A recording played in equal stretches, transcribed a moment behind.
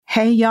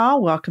Hey,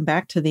 y'all. Welcome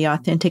back to the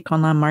Authentic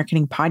Online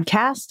Marketing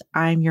Podcast.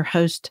 I'm your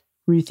host,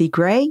 Ruthie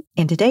Gray,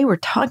 and today we're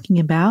talking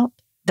about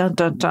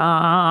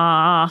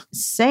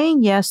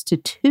saying yes to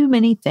too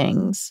many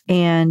things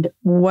and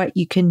what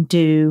you can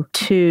do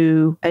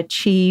to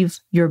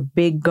achieve your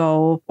big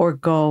goal or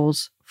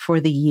goals for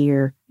the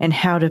year and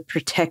how to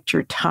protect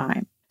your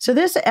time. So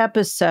this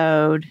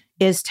episode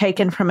is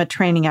taken from a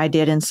training I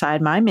did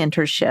inside my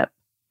mentorship.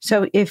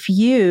 So if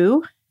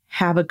you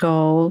have a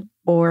goal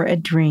or a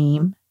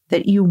dream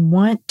that you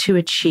want to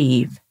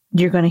achieve,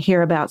 you're going to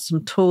hear about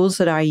some tools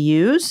that I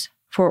use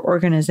for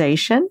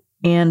organization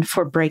and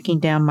for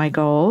breaking down my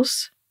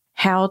goals,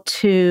 how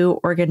to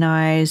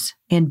organize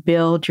and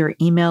build your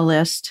email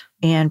list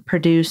and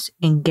produce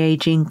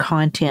engaging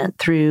content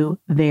through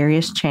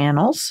various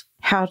channels,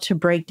 how to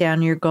break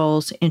down your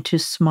goals into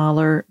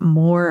smaller,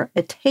 more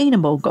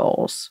attainable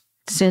goals.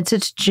 Since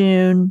it's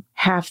June,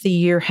 half the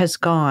year has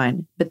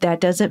gone, but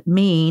that doesn't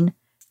mean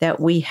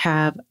that we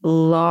have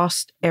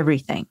lost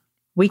everything.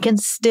 We can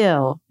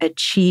still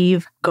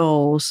achieve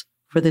goals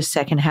for the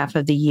second half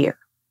of the year.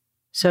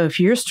 So if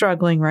you're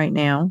struggling right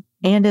now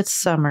and it's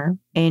summer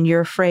and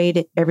you're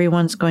afraid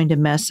everyone's going to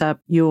mess up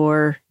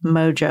your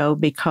mojo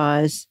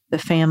because the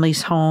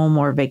family's home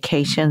or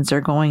vacations are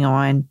going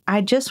on,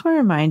 I just want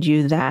to remind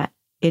you that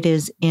it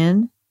is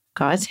in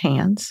God's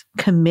hands.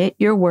 Commit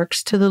your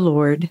works to the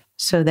Lord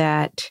so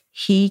that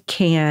He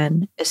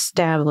can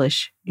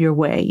establish your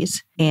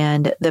ways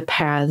and the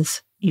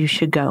paths you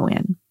should go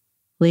in.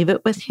 Leave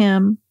it with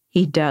Him.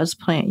 He does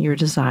plant your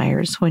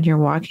desires when you're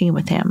walking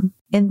with Him.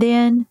 And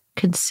then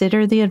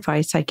consider the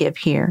advice I give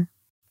here.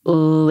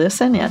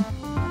 Listen in.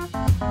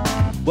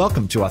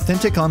 Welcome to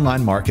Authentic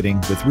Online Marketing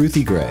with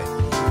Ruthie Gray.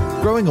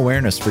 Growing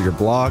awareness for your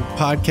blog,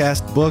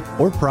 podcast, book,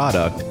 or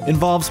product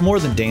involves more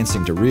than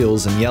dancing to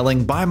reels and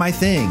yelling, "Buy my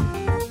thing."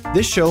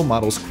 This show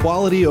models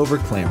quality over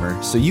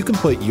clamor so you can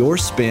put your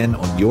spin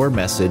on your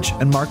message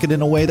and market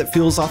in a way that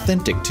feels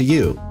authentic to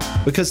you,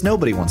 because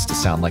nobody wants to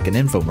sound like an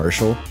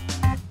infomercial.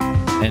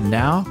 And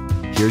now,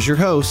 here's your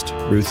host,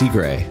 Ruthie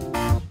Gray.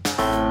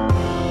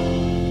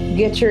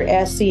 Get your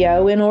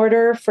SEO in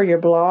order for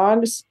your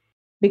blogs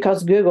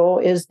because Google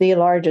is the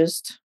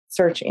largest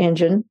search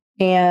engine.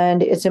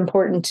 And it's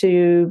important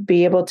to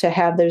be able to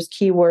have those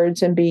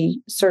keywords and be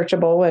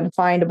searchable and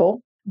findable.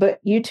 But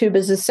YouTube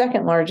is the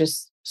second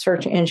largest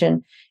search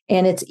engine.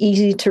 And it's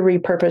easy to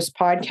repurpose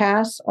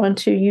podcasts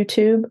onto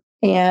YouTube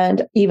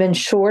and even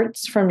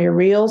shorts from your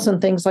reels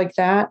and things like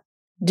that.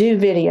 Do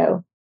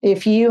video.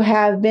 If you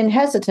have been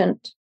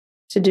hesitant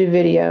to do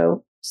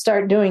video,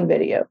 start doing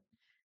video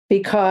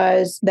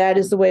because that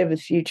is the way of the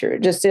future.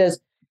 It just is.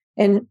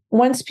 And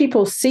once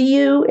people see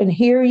you and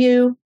hear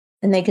you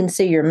and they can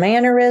see your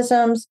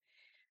mannerisms,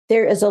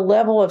 there is a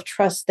level of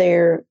trust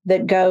there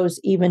that goes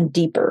even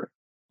deeper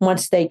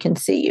once they can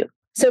see you.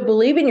 So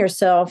believe in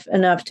yourself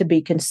enough to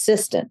be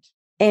consistent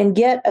and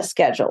get a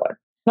scheduler.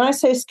 When I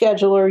say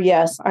scheduler,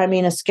 yes, I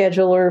mean a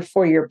scheduler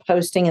for your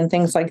posting and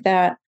things like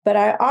that. But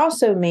I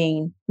also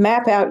mean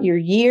map out your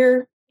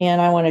year.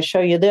 And I want to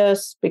show you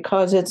this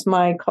because it's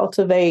my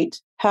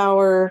Cultivate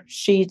Power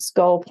Sheets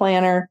Goal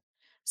Planner.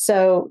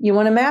 So you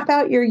want to map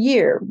out your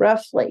year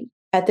roughly.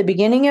 At the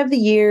beginning of the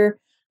year,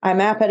 I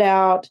map it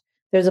out.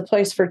 There's a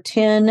place for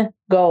 10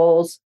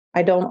 goals.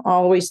 I don't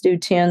always do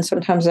 10.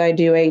 Sometimes I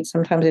do 8.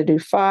 Sometimes I do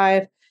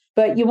 5.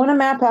 But you want to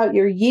map out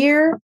your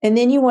year, and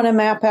then you want to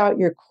map out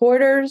your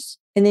quarters,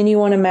 and then you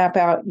want to map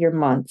out your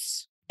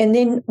months. And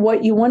then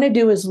what you want to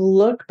do is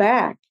look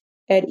back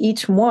at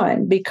each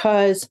one,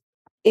 because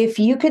if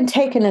you can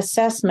take an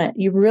assessment,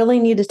 you really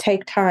need to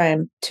take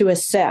time to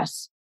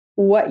assess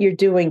what you're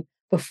doing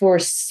before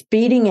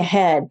speeding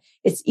ahead.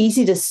 It's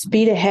easy to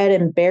speed ahead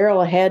and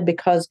barrel ahead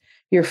because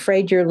you're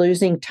afraid you're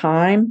losing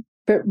time,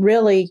 but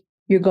really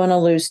you're going to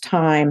lose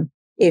time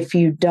if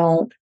you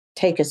don't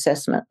take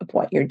assessment of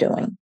what you're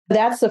doing.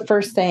 That's the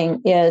first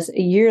thing, is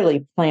a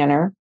yearly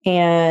planner.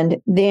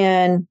 And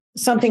then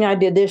something I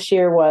did this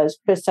year was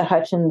Krista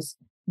Hutchins'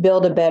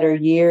 Build a Better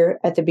Year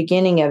at the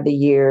beginning of the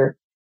year.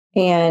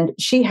 And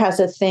she has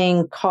a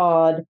thing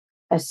called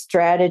a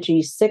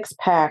strategy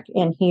 6-pack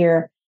in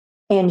here.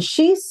 And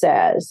she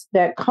says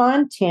that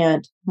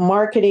content,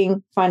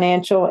 marketing,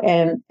 financial,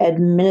 and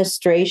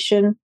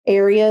administration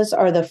areas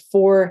are the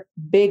 4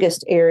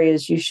 biggest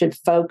areas you should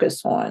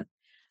focus on.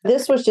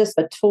 This was just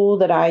a tool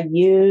that I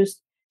used.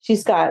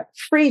 She's got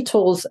free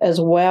tools as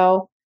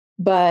well.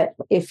 But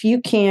if you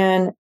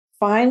can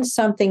find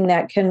something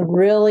that can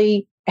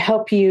really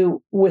help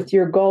you with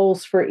your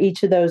goals for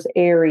each of those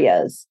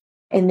areas,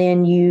 and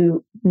then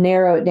you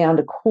narrow it down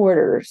to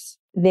quarters,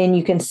 then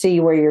you can see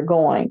where you're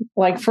going.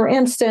 Like, for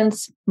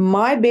instance,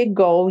 my big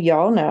goal,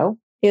 y'all know,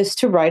 is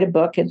to write a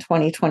book in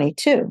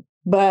 2022.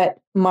 But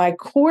my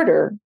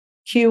quarter,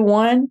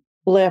 Q1,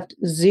 left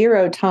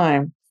 0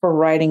 time for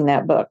writing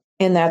that book.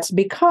 And that's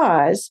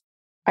because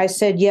I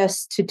said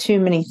yes to too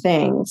many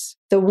things.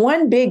 The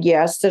one big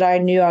yes that I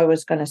knew I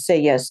was going to say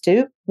yes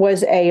to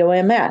was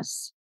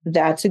AOMS.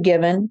 That's a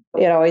given.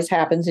 It always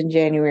happens in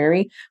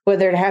January.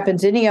 Whether it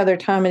happens any other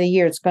time of the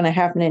year, it's going to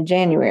happen in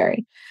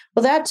January.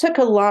 Well, that took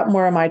a lot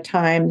more of my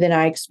time than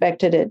I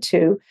expected it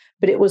to,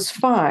 but it was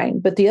fine.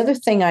 But the other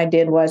thing I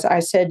did was I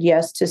said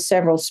yes to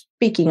several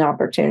speaking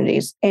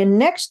opportunities. And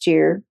next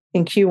year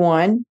in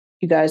Q1,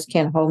 you guys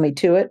can't hold me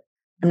to it.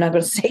 I'm not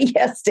going to say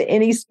yes to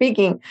any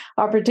speaking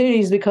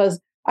opportunities because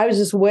I was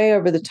just way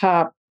over the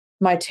top.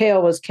 My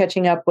tail was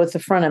catching up with the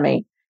front of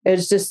me. It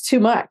was just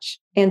too much.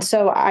 And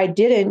so I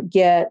didn't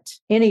get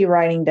any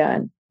writing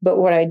done. But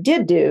what I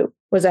did do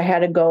was I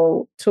had a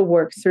goal to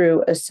work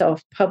through a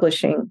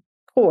self-publishing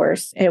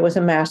course. And it was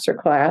a master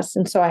class.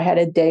 And so I had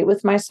a date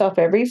with myself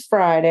every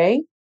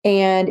Friday,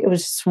 and it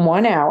was just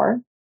 1 hour.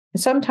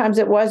 And sometimes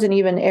it wasn't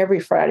even every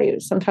Friday.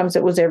 Sometimes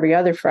it was every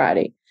other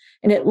Friday.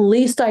 And at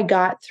least I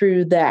got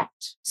through that.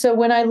 So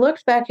when I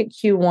looked back at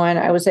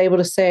Q1, I was able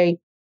to say,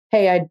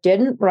 hey, I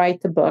didn't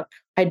write the book.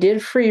 I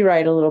did free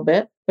write a little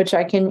bit, which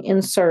I can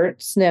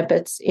insert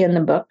snippets in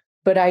the book,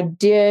 but I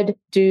did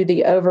do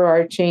the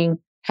overarching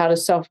how to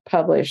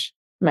self-publish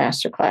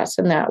masterclass,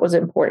 and that was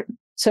important.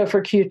 So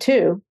for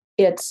Q2,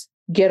 it's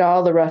get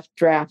all the rough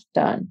draft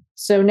done.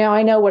 So now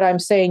I know what I'm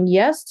saying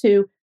yes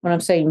to, what I'm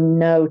saying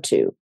no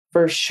to,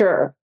 for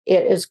sure.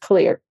 It is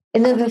clear.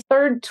 And then the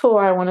third tool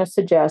I want to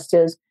suggest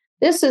is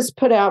this is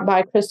put out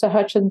by Krista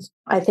Hutchins.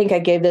 I think I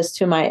gave this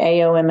to my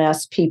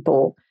AOMS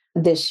people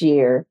this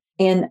year,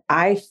 and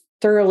I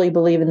thoroughly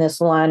believe in this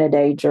line a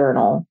day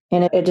journal,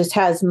 and it just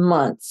has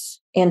months.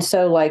 And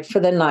so like for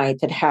the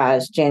 9th, it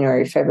has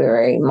January,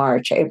 February,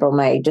 March, April,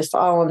 May, just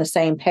all on the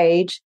same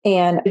page.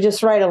 And I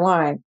just write a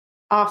line.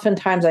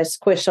 Oftentimes I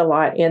squish a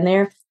lot in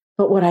there.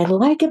 But what I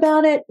like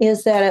about it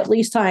is that at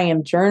least I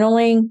am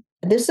journaling.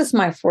 This is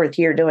my 4th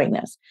year doing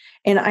this.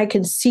 And I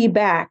can see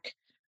back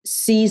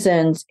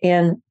seasons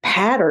and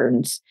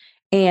patterns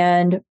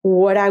and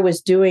what I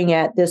was doing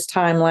at this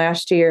time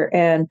last year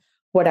and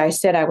what I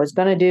said I was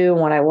going to do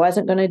and what I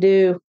wasn't going to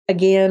do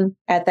again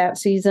at that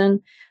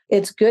season.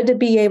 It's good to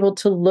be able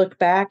to look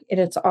back, and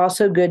it's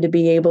also good to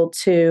be able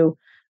to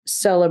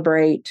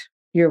celebrate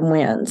your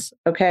wins.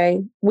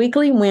 Okay.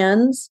 Weekly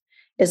wins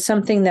is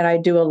something that I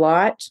do a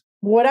lot.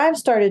 What I've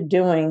started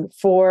doing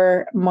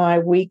for my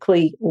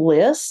weekly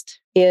list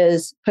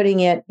is putting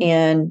it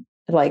in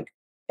like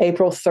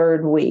April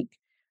 3rd week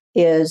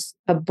is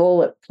a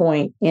bullet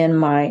point in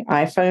my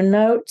iPhone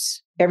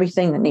notes,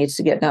 everything that needs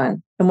to get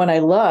done. And what I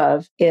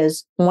love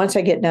is once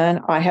I get done,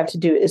 all I have to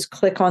do is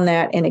click on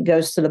that and it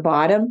goes to the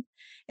bottom.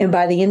 And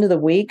by the end of the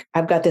week,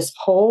 I've got this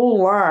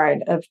whole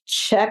line of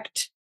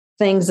checked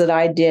things that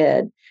I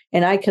did.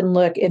 And I can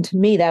look, and to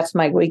me, that's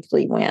my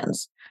weekly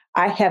wins.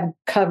 I have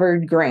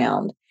covered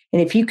ground.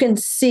 And if you can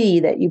see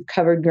that you've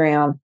covered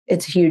ground,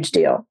 it's a huge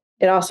deal.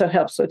 It also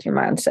helps with your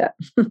mindset.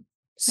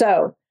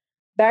 So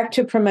back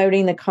to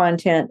promoting the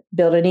content,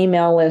 build an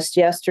email list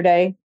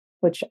yesterday,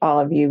 which all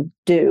of you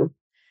do.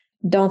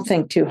 Don't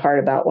think too hard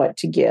about what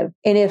to give.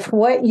 And if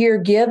what you're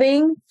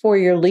giving for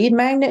your lead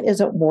magnet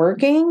isn't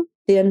working,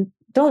 then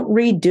don't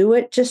redo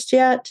it just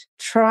yet.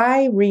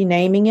 Try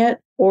renaming it,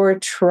 or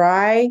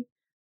try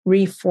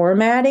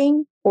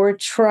reformatting, or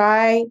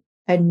try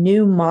a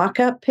new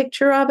mock-up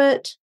picture of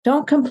it.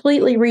 Don't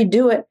completely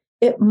redo it.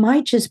 It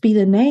might just be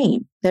the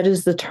name that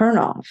is the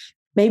turnoff.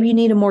 Maybe you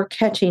need a more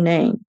catchy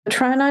name.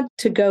 Try not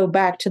to go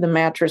back to the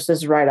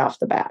mattresses right off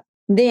the bat.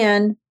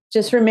 Then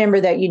just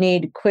remember that you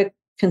need quick,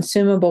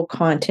 consumable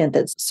content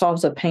that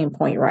solves a pain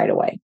point right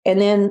away. And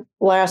then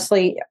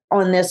lastly,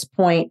 on this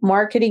point,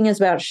 marketing is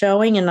about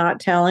showing and not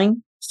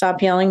telling.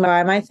 Stop yelling,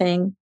 buy my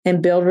thing,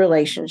 and build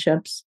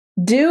relationships.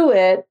 Do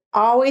it,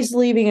 always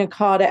leaving a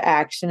call to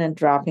action and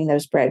dropping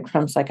those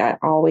breadcrumbs like I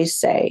always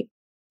say.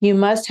 You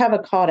must have a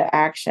call to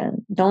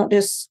action. Don't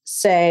just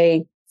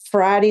say,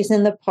 Fridays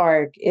in the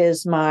park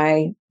is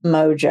my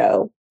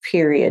mojo,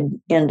 period,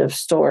 end of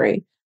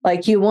story.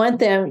 Like you want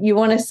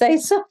to say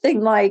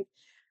something like,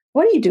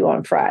 what do you do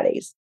on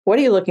Fridays? What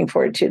are you looking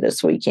forward to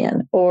this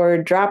weekend? Or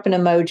drop an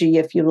emoji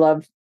if you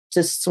love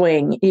to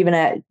swing, even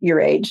at your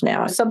age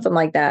now, something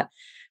like that.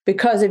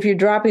 Because if you're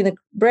dropping the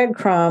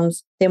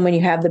breadcrumbs, then when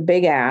you have the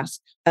big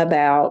ask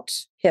about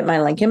hit my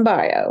link in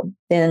bio,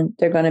 then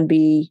they're going to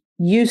be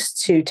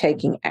used to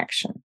taking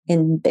action,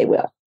 and they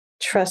will.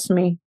 Trust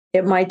me.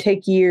 It might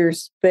take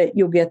years, but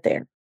you'll get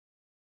there.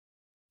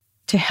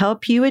 To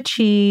help you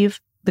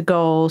achieve the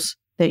goals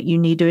that you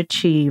need to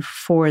achieve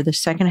for the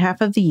second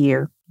half of the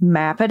year,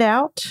 map it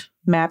out,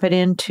 map it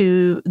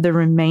into the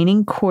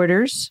remaining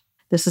quarters.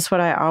 This is what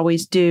I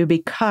always do,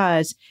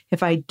 because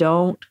if I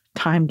don't,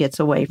 time gets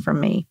away from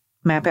me.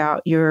 Map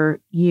out your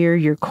year,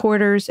 your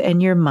quarters,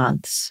 and your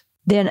months.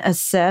 Then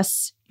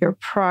assess your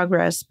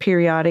progress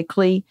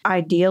periodically,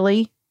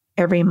 ideally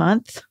every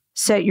month.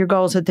 Set your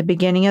goals at the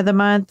beginning of the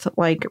month,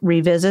 like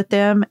revisit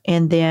them,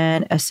 and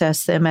then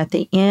assess them at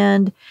the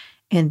end,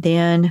 and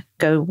then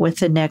go with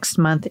the next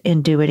month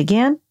and do it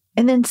again.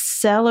 And then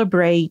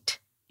celebrate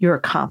your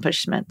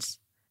accomplishments.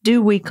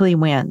 Do weekly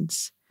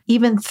wins.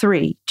 Even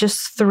 3,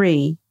 just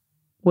 3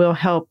 will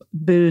help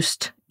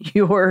boost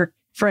your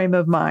frame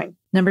of mind.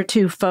 Number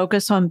 2,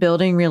 focus on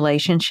building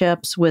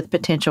relationships with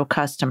potential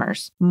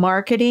customers.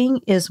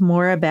 Marketing is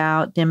more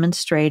about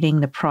demonstrating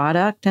the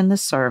product and the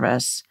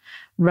service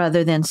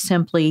rather than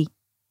simply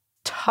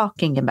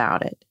talking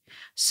about it.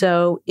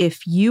 So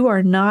if you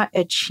are not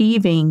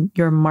achieving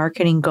your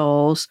marketing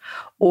goals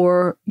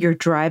or your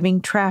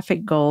driving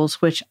traffic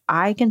goals, which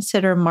I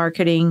consider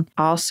marketing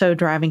also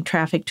driving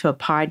traffic to a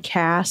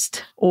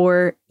podcast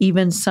or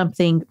even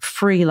something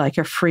free, like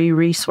a free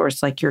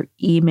resource, like your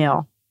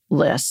email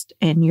list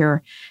and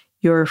your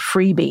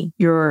freebie,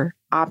 your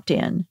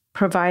opt-in,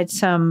 provide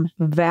some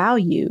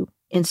value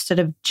instead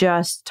of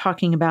just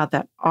talking about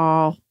that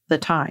all the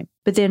time.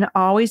 But then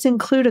always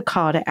include a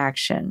call to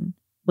action.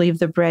 Leave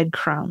the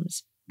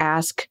breadcrumbs,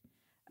 ask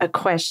a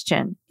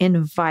question,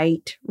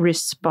 invite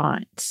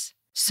response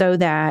so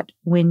that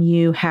when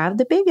you have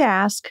the big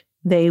ask,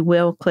 they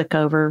will click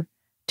over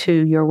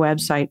to your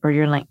website or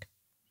your link.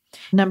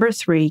 Number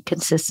 3,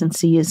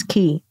 consistency is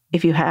key.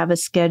 If you have a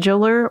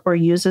scheduler or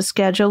use a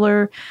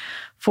scheduler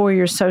for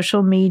your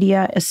social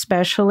media,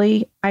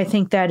 especially, I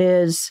think that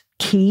is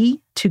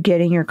key to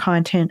getting your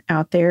content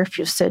out there. If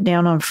you sit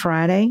down on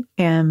Friday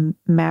and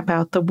map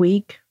out the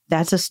week,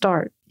 that's a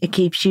start. It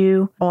keeps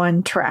you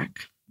on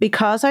track.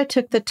 Because I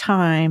took the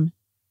time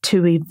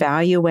to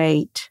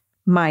evaluate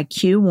my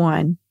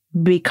Q1,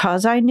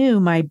 because I knew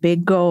my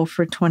big goal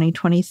for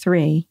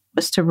 2023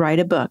 was to write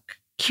a book,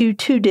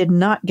 Q2 did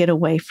not get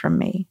away from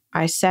me.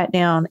 I sat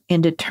down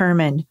and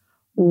determined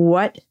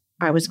what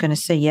I was going to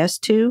say yes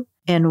to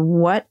and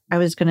what I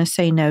was going to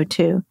say no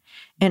to.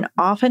 And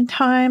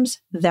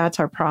oftentimes, that's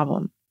our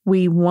problem.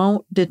 We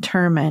won't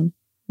determine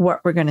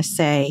what we're going to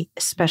say,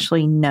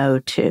 especially no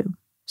to.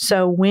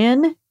 So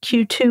when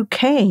Q2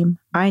 came,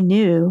 I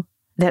knew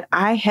that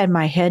I had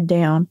my head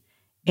down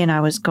and I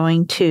was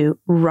going to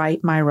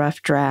write my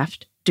rough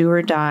draft, do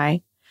or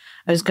die.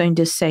 I was going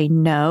to say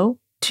no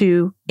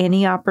to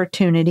any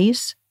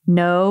opportunities,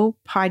 no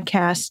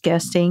podcast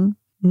guesting,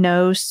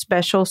 no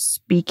special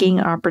speaking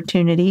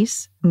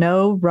opportunities,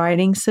 no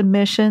writing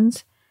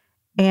submissions.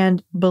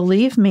 And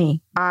believe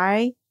me,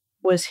 I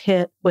was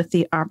hit with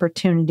the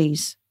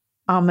opportunities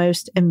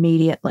almost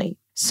immediately.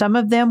 Some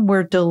of them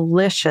were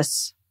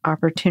delicious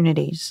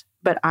opportunities,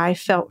 but I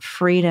felt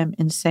freedom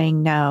in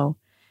saying no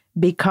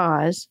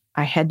because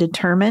I had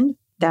determined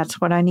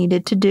that's what I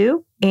needed to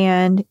do.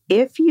 And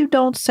if you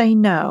don't say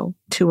no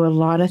to a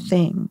lot of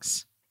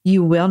things,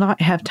 you will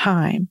not have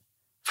time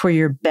for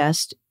your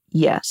best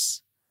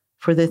yes,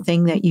 for the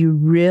thing that you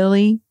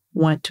really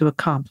want to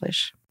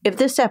accomplish. If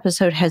this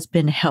episode has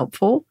been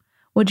helpful,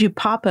 would you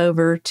pop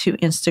over to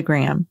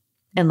Instagram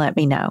and let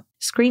me know?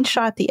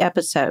 Screenshot the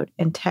episode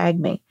and tag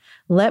me.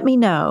 Let me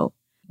know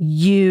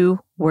you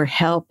were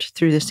helped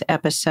through this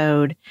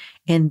episode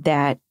and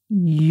that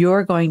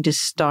you're going to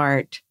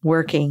start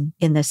working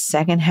in the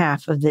second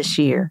half of this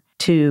year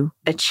to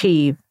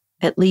achieve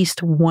at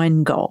least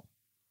one goal.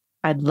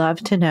 I'd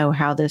love to know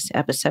how this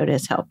episode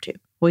has helped you.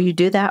 Will you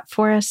do that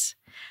for us?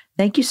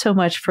 Thank you so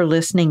much for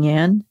listening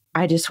in.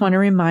 I just want to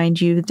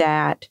remind you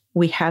that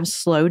we have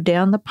slowed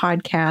down the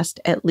podcast,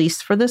 at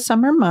least for the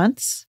summer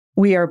months.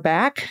 We are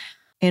back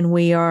and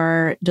we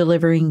are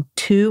delivering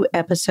 2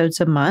 episodes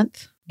a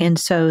month. And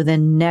so the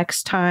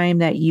next time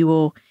that you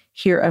will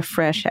hear a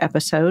fresh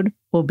episode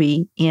will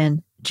be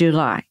in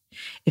July.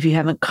 If you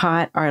haven't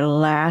caught our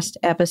last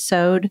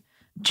episode,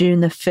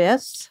 June the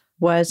 5th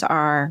was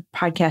our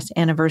podcast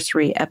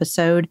anniversary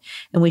episode,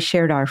 and we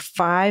shared our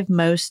 5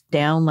 most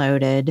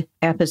downloaded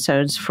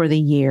episodes for the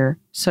year.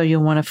 So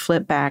you'll want to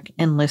flip back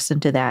and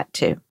listen to that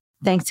too.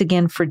 Thanks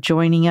again for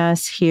joining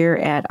us here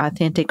at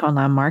Authentic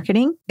Online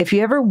Marketing. If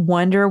you ever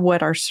wonder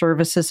what our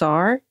services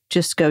are,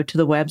 just go to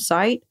the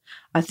website,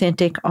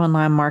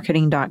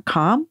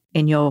 AuthenticOnlineMarketing.com,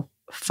 and you'll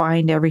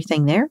find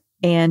everything there.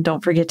 And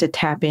don't forget to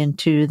tap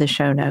into the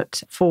show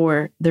notes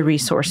for the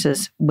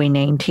resources we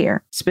named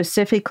here.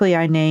 Specifically,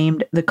 I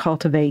named the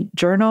Cultivate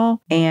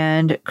Journal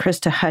and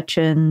Krista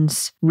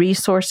Hutchins'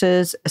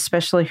 resources,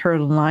 especially her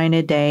Line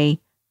a Day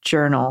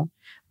journal.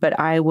 But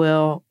I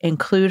will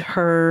include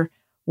her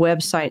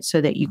website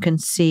so that you can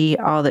see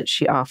all that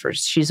she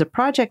offers. She's a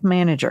project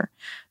manager,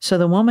 so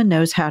the woman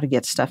knows how to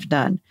get stuff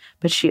done,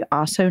 but she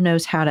also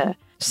knows how to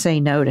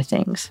say no to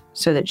things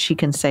so that she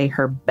can say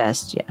her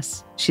best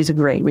yes. She's a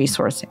great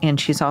resource. And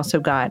she's also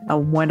got a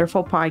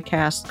wonderful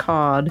podcast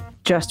called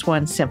Just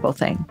One Simple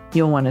Thing.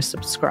 You'll want to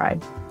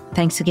subscribe.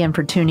 Thanks again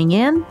for tuning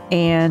in.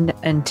 And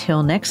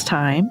until next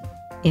time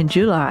in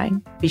July,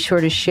 be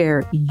sure to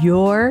share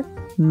your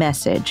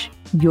message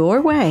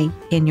your way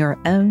in your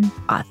own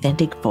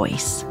authentic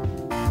voice.